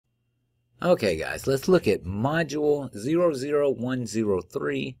Okay guys, let's look at Module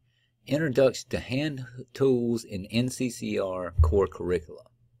 00103, Introduction to Hand Tools in NCCER Core Curricula.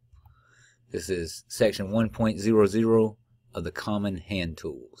 This is section 1.00 of the Common Hand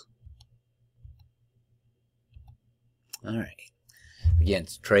Tools. Alright, again,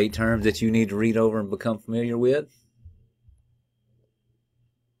 trade terms that you need to read over and become familiar with.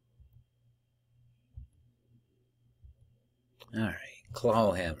 Alright,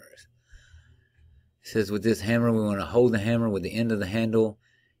 claw hammers. It says with this hammer, we want to hold the hammer with the end of the handle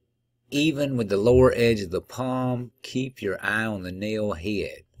even with the lower edge of the palm. Keep your eye on the nail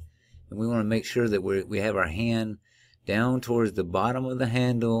head. And we want to make sure that we have our hand down towards the bottom of the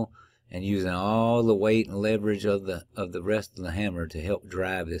handle and using all the weight and leverage of the rest of the hammer to help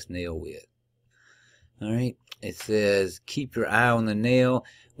drive this nail with. Alright, it says keep your eye on the nail.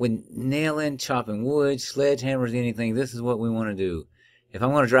 When nailing, chopping wood, sledgehammers, anything, this is what we want to do. If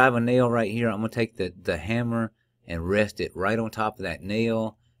I'm going to drive a nail right here, I'm going to take the hammer and rest it right on top of that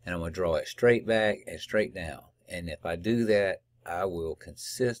nail, and I'm going to draw it straight back and straight down. And if I do that, I will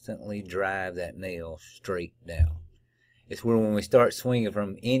consistently drive that nail straight down. It's where when we start swinging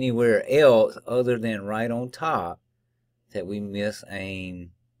from anywhere else other than right on top that we miss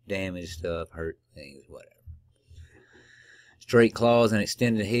aim, damage stuff, hurt things, whatever. Straight claws and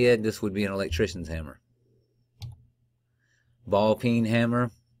extended head, this would be an electrician's hammer. Ball peen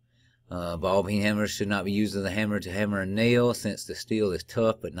hammer. Ball peen hammers should not be used as a hammer to hammer a nail since the steel is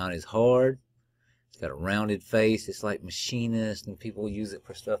tough but not as hard. It's got a rounded face. It's like machinist and people use it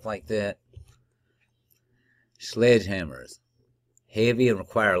for stuff like that. Sledgehammers. Heavy and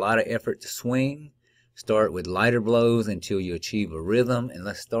require a lot of effort to swing. Start with lighter blows until you achieve a rhythm. And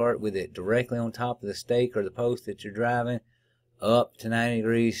let's start with it directly on top of the stake or the post that you're driving. Up to 90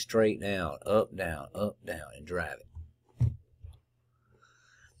 degrees, straight down, down, and drive it.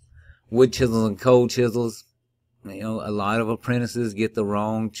 Wood chisels and cold chisels. You know, a lot of apprentices get the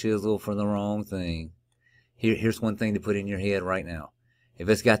wrong chisel for the wrong thing. Here's one thing to put in your head right now. If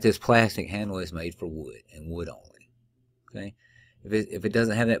it's got this plastic handle, it's made for wood and wood only. Okay? If it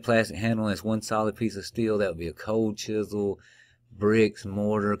doesn't have that plastic handle and it's one solid piece of steel, that would be a cold chisel, bricks,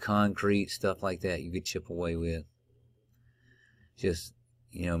 mortar, concrete, stuff like that you could chip away with. Just,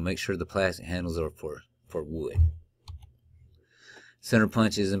 you know, make sure the plastic handles are for wood. Center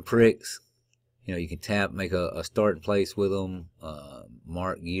punches and pricks. You know, you can tap, make a starting place with them,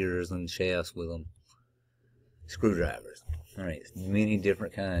 mark gears and shafts with them. Screwdrivers. All right, many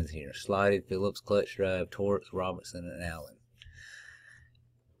different kinds here. Slided, Phillips, clutch drive, Torx, Robertson, and Allen.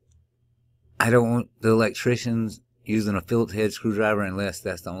 I don't want the electricians using a Phillips head screwdriver unless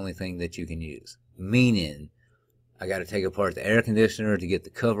that's the only thing that you can use. Meaning, I got to take apart the air conditioner to get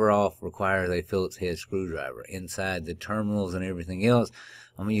the cover off, requires a Phillips head screwdriver. Inside the terminals and everything else,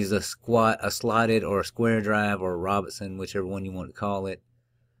 I'm going to use a slotted or a square drive or a Robertson, whichever one you want to call it,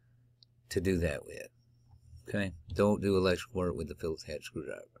 to do that with. Okay? Don't do electrical work with the Phillips head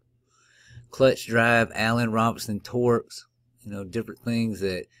screwdriver. Clutch drive, Allen, Robertson, Torx, you know, different things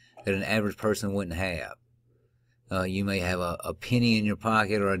that an average person wouldn't have. You may have a penny in your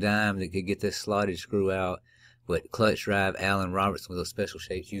pocket or a dime that could get this slotted screw out. But clutch drive, Allen, Robertson with those special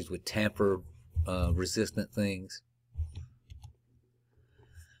shapes used with tamper resistant things.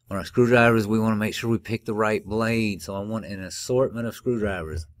 On our screwdrivers, we want to make sure we pick the right blade. So I want an assortment of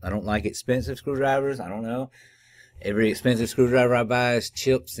screwdrivers. I don't like expensive screwdrivers. I don't know. Every expensive screwdriver I buy is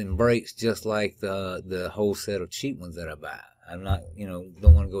chips and breaks just like the whole set of cheap ones that I buy. I'm not, you know,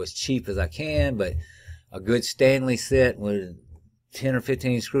 don't want to go as cheap as I can, but a good Stanley set with 10 or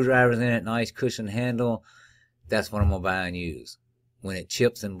 15 screwdrivers in it, nice cushion handle, that's what I'm going to buy and use. When it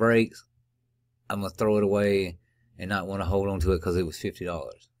chips and breaks, I'm going to throw it away and not want to hold on to it because it was $50.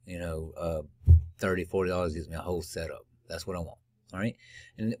 You know, $30, $40 gives me a whole setup. That's what I want. All right?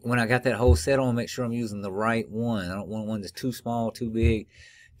 And when I got that whole set, I want to make sure I'm using the right one. I don't want one that's too small, too big,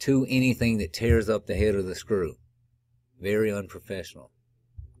 too anything that tears up the head of the screw. Very unprofessional.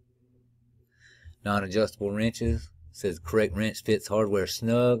 Non-adjustable wrenches. Says correct wrench fits hardware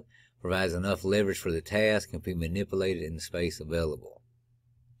snug, provides enough leverage for the task, and can be manipulated in the space available.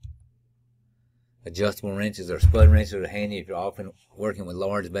 Adjustable wrenches or spud wrenches are handy if you're often working with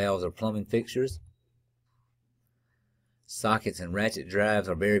large valves or plumbing fixtures. Sockets and ratchet drives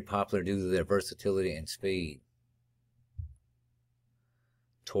are very popular due to their versatility and speed.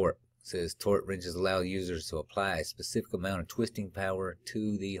 Torque. Says torque wrenches allow users to apply a specific amount of twisting power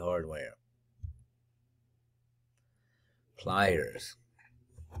to the hardware. Pliers.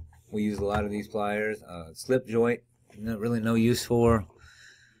 We use a lot of these pliers. Slip joint, really no use for.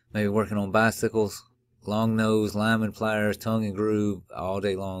 Maybe working on bicycles. Long nose, lineman pliers, tongue and groove, all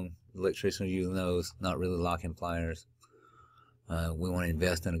day long. Electricians are using those, not really locking pliers. We want to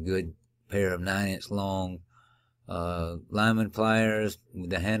invest in a good pair of 9-inch long lineman pliers with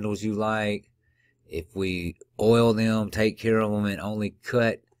the handles you like. If we oil them, take care of them, and only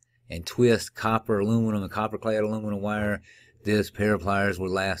cut and twist copper, aluminum, and copper-clad aluminum wire, this pair of pliers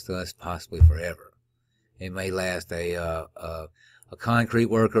will last us possibly forever. It may last a concrete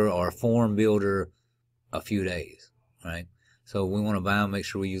worker or a form builder a few days, right? So we want to buy them, make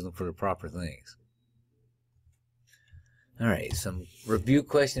sure we use them for the proper things. All right, some review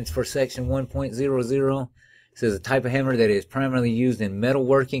questions for section 1.00. It says the type of hammer that is primarily used in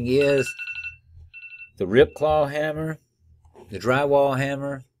metalworking is the rip claw hammer, the drywall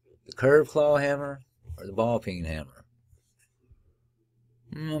hammer, the curved claw hammer, or the ball peen hammer.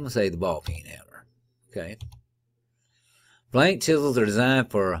 I'm going to say the ball peen hammer. Okay. Blank chisels are designed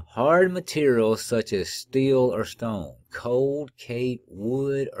for hard materials such as steel or stone, cold, cape,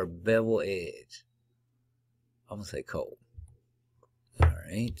 wood, or bevel edge. I'm going to say cold. All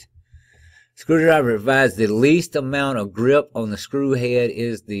right. Screwdriver provides the least amount of grip on the screw head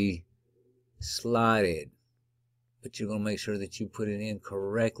is the slotted. But you're going to make sure that you put it in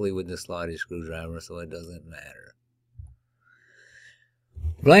correctly with the slotted screwdriver so it doesn't matter.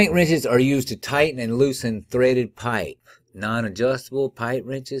 Blank wrenches are used to tighten and loosen threaded pipe. Non-adjustable pipe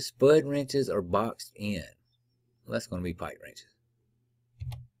wrenches, spud wrenches, or boxed in. Well, that's going to be pipe wrenches.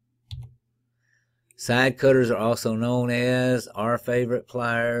 Side cutters are also known as our favorite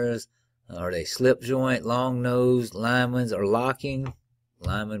pliers. Are they slip joint, long nose, lineman's, or locking?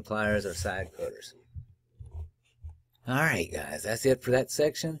 Lineman pliers or side cutters. Alright guys, that's it for that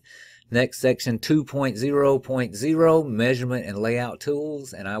section. Next section 2.0.0, measurement and layout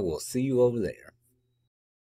tools, and I will see you over there.